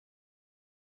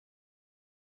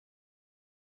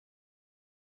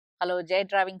Hello, જય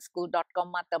driving સ્કૂલ.com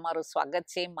માં તમારું સ્વાગત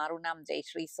છે. મારું નામ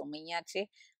જયશ્રી સોમૈયા છે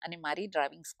અને મારી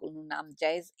ડ્રાઇવિંગ સ્કૂલનું નામ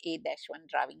જૈઝ A-1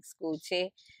 ડ્રાઇવિંગ સ્કૂલ છે.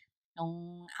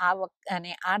 હું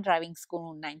આ ડ્રાઇવિંગ સ્કૂલ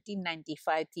હું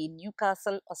 1995થી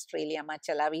ન્યૂકાસલ ઓસ્ટ્રેલિયામાં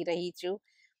ચલાવી રહી છું.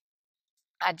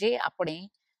 આજે આપણે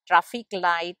ટ્રાફિક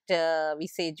લાઇટ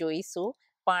વિશે જોઈશું,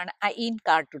 પણ આ ઇન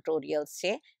કાર ટ્યુટોરિયલ્સ છે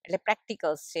એટલે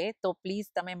પ્રેક્ટિકલ્સ છે. તો પ્લીઝ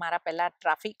તમે મારા પહેલાં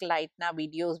ટ્રાફિક લાઇટના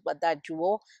વિડીયોઝ બધા જુઓ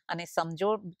અને સમજો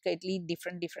કેટલી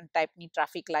ડિફરન્ટ ટાઈપની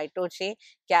ટ્રાફિક લાઇટો છે.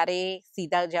 ક્યારે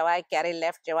સીધા જવાય, ક્યારે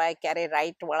લેફ્ટ જવાય, ક્યારે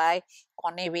રાઈટ વળાય,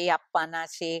 કોને વે આપવાના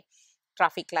છે,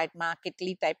 ટ્રાફિક લાઇટમાં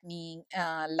કેટલી ટાઈપની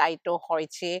લાઇટો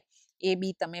હોય છે એ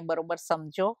બી તમે બરોબર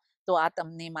સમજો. તો આ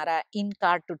તમને મારા in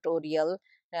car tutorial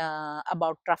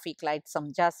about traffic light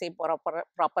સમજાશે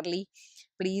પ્રોપરલી.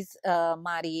 પ્લીઝ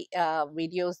મારી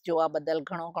વિડીયોઝ જોવા બદલ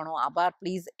ઘણો ઘણો આભાર.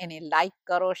 પ્લીઝ એને લાઈક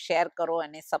કરો, શેર કરો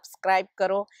અને સબસ્ક્રાઈબ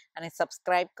કરો. અને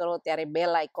સબસ્ક્રાઈબ કરો ત્યારે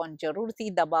બેલ આઇકોન જરૂરથી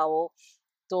દબાવો,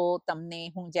 તો તમને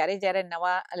હું જ્યારે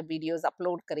નવા વિડીયોઝ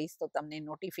અપલોડ કરીશ તો તમને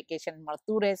નોટિફિકેશન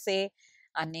મળતું રહેશે.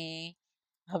 અને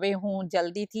હવે હું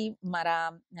જલ્દીથી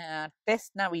મારા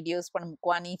ટેસ્ટના વિડીયોઝ પણ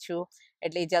મૂકવાની છું,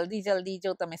 એટલે જલ્દી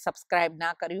જો તમે સબસ્ક્રાઈબ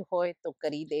ના કર્યું હોય તો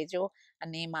કરી દેજો.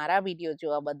 અને મારા વિડીયો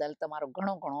જોવા બદલ તમારો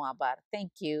ઘણો ઘણો આભાર.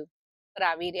 Thank you.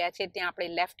 આવી રહ્યા છે ત્યાં આપણે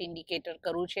લેફ્ટ ઇન્ડિકેટર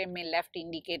કરવું છે. મેં લેફ્ટ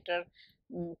ઇન્ડિકેટર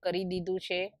કરી દીધું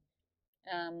છે.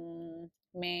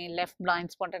 મેં લેફ્ટ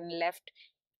બ્લાઇન્ડ સ્પોટ અને લેફ્ટ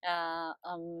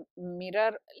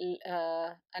મિરર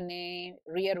અને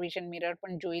રિયર વિઝન મિરર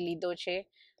પણ જોઈ લીધો છે.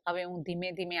 હવે હું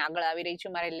ધીમે આગળ આવી રહી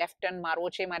છું. મારે લેફ્ટ ટર્ન મારવો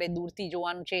છે. મારે દૂરથી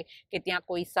જોવાનું છે કે ત્યાં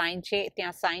કોઈ સાઇન છે.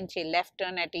 ત્યાં સાઇન છે left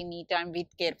turn at any time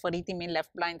with care. ફરીથી મેં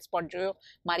લેફ્ટ બ્લાઇન્ડ સ્પોટ જોયો.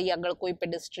 મારી આગળ કોઈ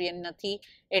પેડેસ્ટ્રિયન નથી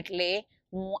એટલે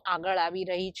હું આગળ આવી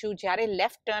રહી છું. જ્યારે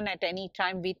left turn at any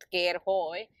time with care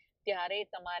હોય ત્યારે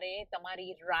તમારે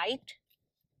તમારી રાઈટ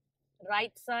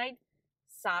સાઈડ,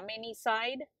 સામેની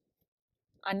સાઈડ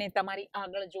અને તમારી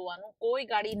આગળ જોવાનું. કોઈ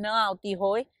ગાડી ન આવતી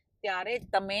હોય ત્યારે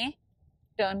તમે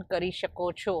ટર્ન કરી શકો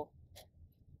છો.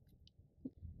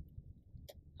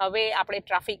 હવે આપણે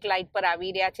ટ્રાફિક લાઇટ પર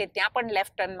આવી રહ્યા છે. ત્યાં પણ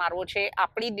લેફ્ટ ટર્ન મારવો છે.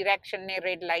 આપણી ડિરેક્શનને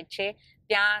રેડ લાઇટ છે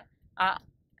ત્યાં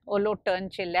ઓલો ટર્ન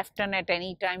છે left turn at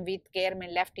any time with care.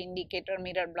 મેં left indicator,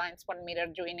 mirror, blind spot mirror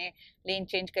જોઈને લેન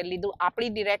ચેન્જ કરી લીધું.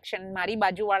 આપણી ડિરેક્શન, મારી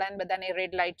બાજુવાળાને બધાને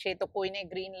રેડ લાઇટ છે તો કોઈને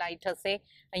ગ્રીન લાઇટ હશે.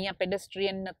 અહીંયા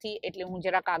પેડેસ્ટ્રિયન નથી એટલે હું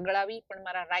જરાક આગળ આવી, પણ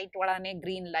મારા રાઈટ વાળાને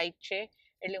ગ્રીન લાઇટ છે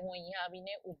એટલે હું અહીંયા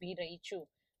આવીને ઊભી રહી છું.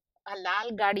 આ લાલ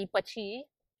ગાડી પછી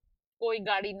કોઈ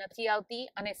ગાડી નથી આવતી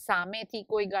અને સામેથી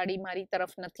કોઈ ગાડી મારી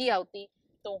તરફ નથી આવતી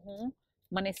તો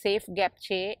મને સેફ ગેપ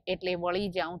છે એટલે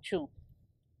વળી જાઉં છું.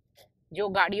 જો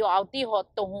ગાડીઓ આવતી હોત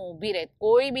તો હું ઊભી રહેત.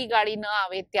 કોઈ બી ગાડી ન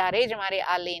આવે ત્યારે જ મારે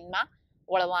આ લેનમાં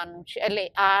વળવાનું છે, એટલે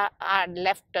આ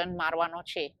લેફ્ટ ટર્ન મારવાનો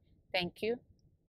છે. Thank you.